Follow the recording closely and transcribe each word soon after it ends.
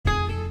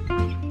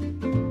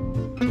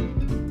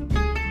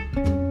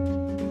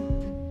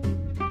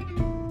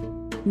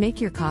Make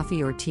your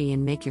coffee or tea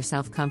and make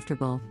yourself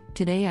comfortable.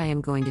 Today I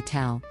am going to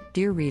tell,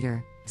 dear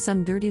reader,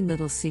 some dirty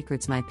little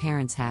secrets my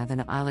parents have,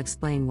 and I'll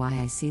explain why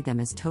I see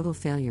them as total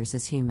failures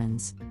as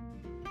humans.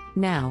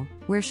 Now,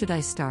 where should I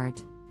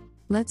start?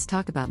 Let's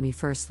talk about me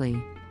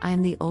firstly. I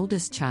am the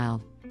oldest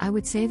child. I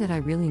would say that I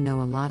really know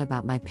a lot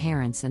about my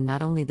parents, and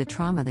not only the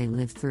trauma they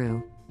lived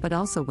through, but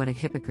also what a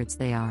hypocrites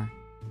they are.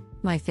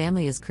 My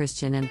family is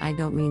Christian, and I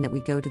don't mean that we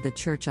go to the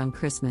church on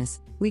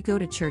Christmas. We go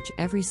to church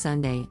every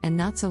Sunday, and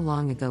not so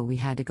long ago we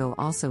had to go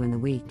also in the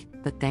week,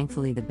 but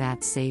thankfully the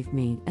bats saved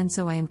me, and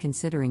so I am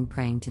considering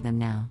praying to them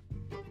now.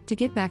 To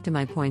get back to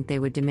my point, they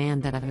would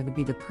demand that I would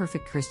be the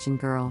perfect Christian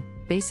girl,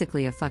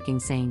 basically a fucking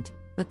saint,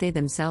 but they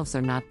themselves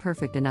are not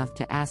perfect enough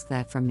to ask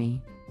that from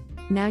me.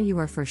 Now you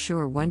are for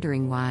sure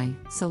wondering why,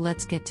 so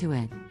let's get to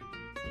it.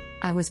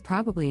 I was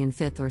probably in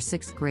 5th or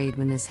 6th grade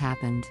when this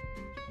happened.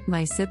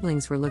 My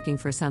siblings were looking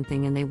for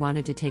something and they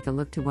wanted to take a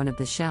look to one of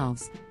the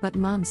shelves, but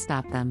Mom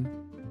stopped them.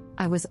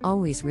 I was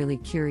always really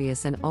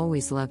curious and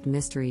always loved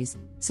mysteries,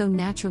 so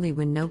naturally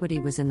when nobody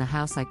was in the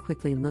house I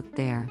quickly looked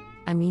there.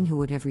 Who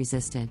would have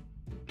resisted?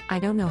 I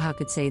don't know how I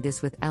could say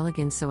this with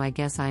elegance, so I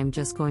guess I am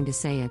just going to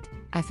say it.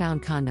 I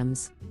found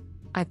condoms.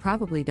 I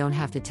probably don't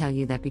have to tell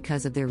you that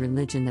because of their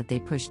religion that they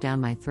push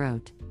down my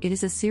throat, it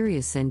is a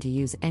serious sin to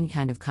use any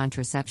kind of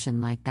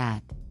contraception like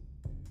that.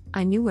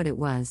 I knew what it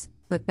was,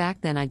 but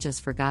back then I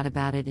just forgot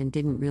about it and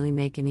didn't really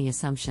make any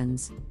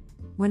assumptions.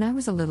 When I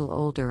was a little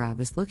older, I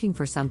was looking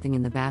for something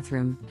in the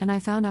bathroom, and I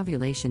found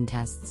ovulation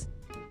tests.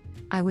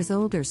 I was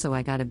older, so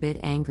I got a bit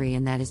angry,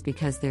 and that is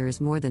because there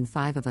is more than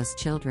 5 of us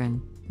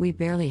children. We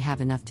barely have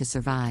enough to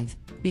survive,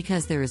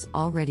 because there is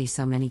already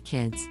so many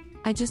kids.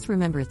 I just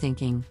remember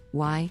thinking,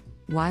 why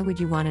would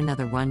you want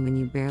another one when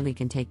you barely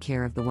can take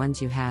care of the ones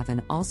you have,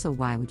 and also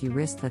why would you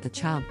risk that the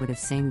child would have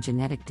same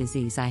genetic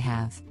disease I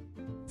have?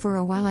 For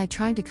a while I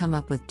tried to come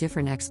up with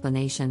different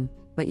explanation,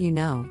 but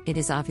it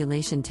is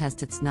ovulation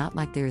test, it's not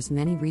like there's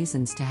many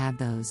reasons to have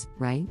those,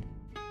 right?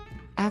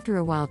 After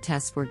a while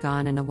tests were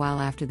gone, and a while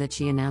after that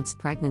she announced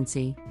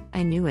pregnancy.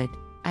 I knew it,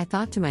 I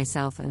thought to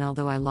myself, and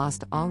although I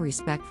lost all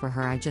respect for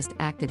her I just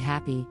acted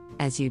happy,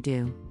 as you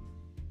do.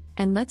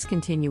 And let's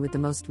continue with the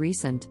most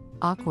recent,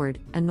 awkward,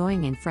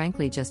 annoying and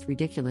frankly just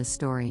ridiculous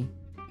story.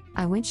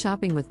 I went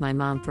shopping with my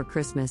mom for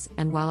Christmas,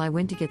 and while I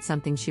went to get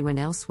something she went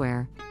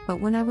elsewhere, but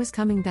when I was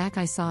coming back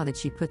I saw that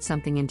she put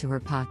something into her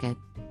pocket.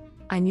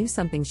 I knew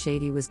something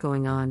shady was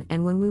going on,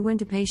 and when we went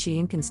to pay she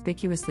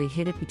inconspicuously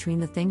hid it between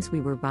the things we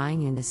were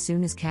buying, and as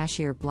soon as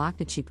cashier blocked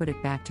it she put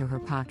it back to her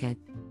pocket.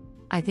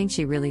 I think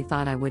she really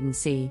thought I wouldn't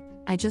see.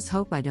 I just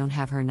hope I don't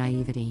have her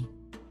naivety.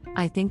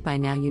 I think by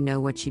now you know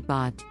what she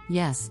bought.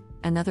 Yes,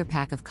 another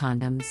pack of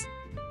condoms.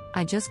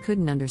 I just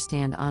couldn't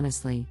understand,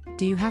 honestly.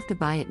 Do you have to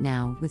buy it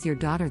now, with your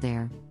daughter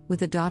there,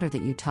 with a daughter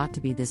that you taught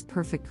to be this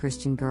perfect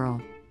Christian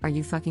girl? Are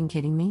you fucking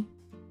kidding me?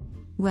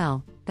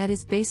 Well, that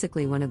is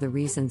basically one of the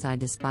reasons I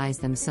despise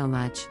them so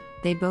much.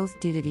 They both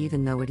did it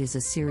even though it is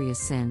a serious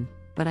sin,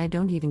 but I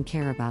don't even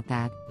care about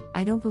that.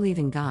 I don't believe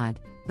in God,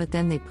 but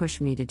then they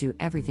push me to do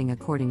everything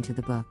according to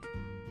the book.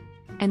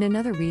 And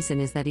another reason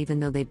is that even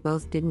though they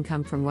both didn't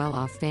come from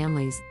well-off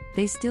families,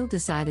 they still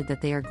decided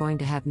that they are going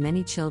to have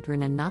many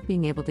children, and not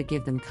being able to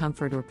give them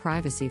comfort or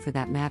privacy for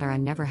that matter. I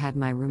never had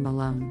my room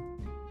alone.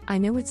 I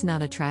know it's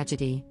not a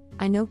tragedy,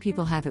 I know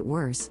people have it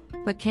worse,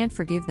 but can't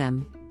forgive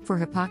them, for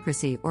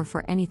hypocrisy or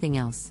for anything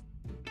else.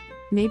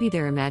 Maybe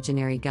their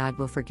imaginary God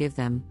will forgive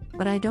them,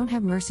 but I don't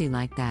have mercy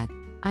like that.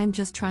 I'm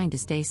just trying to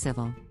stay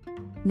civil.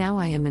 Now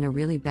I am in a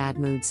really bad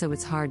mood, so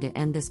it's hard to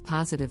end this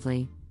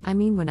positively.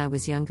 When I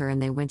was younger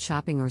and they went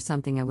shopping or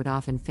something, I would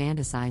often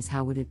fantasize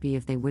how would it be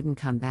if they wouldn't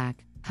come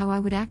back, how I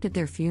would act at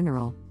their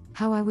funeral,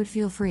 how I would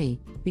feel free,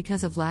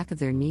 because of lack of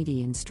their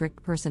needy and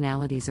strict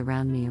personalities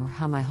around me, or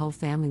how my whole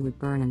family would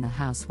burn in the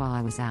house while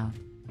I was out.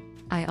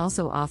 I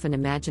also often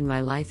imagine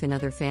my life in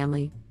other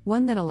family,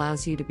 one that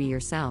allows you to be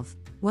yourself,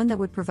 one that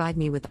would provide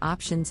me with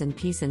options and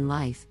peace in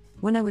life,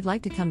 one I would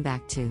like to come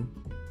back to.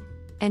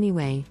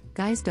 Anyway,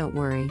 guys, don't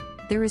worry,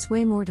 there is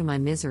way more to my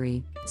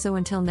misery, so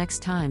until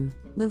next time,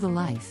 live a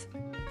life.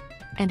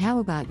 And how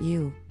about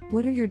you?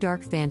 What are your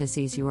dark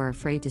fantasies you are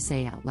afraid to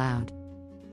say out loud?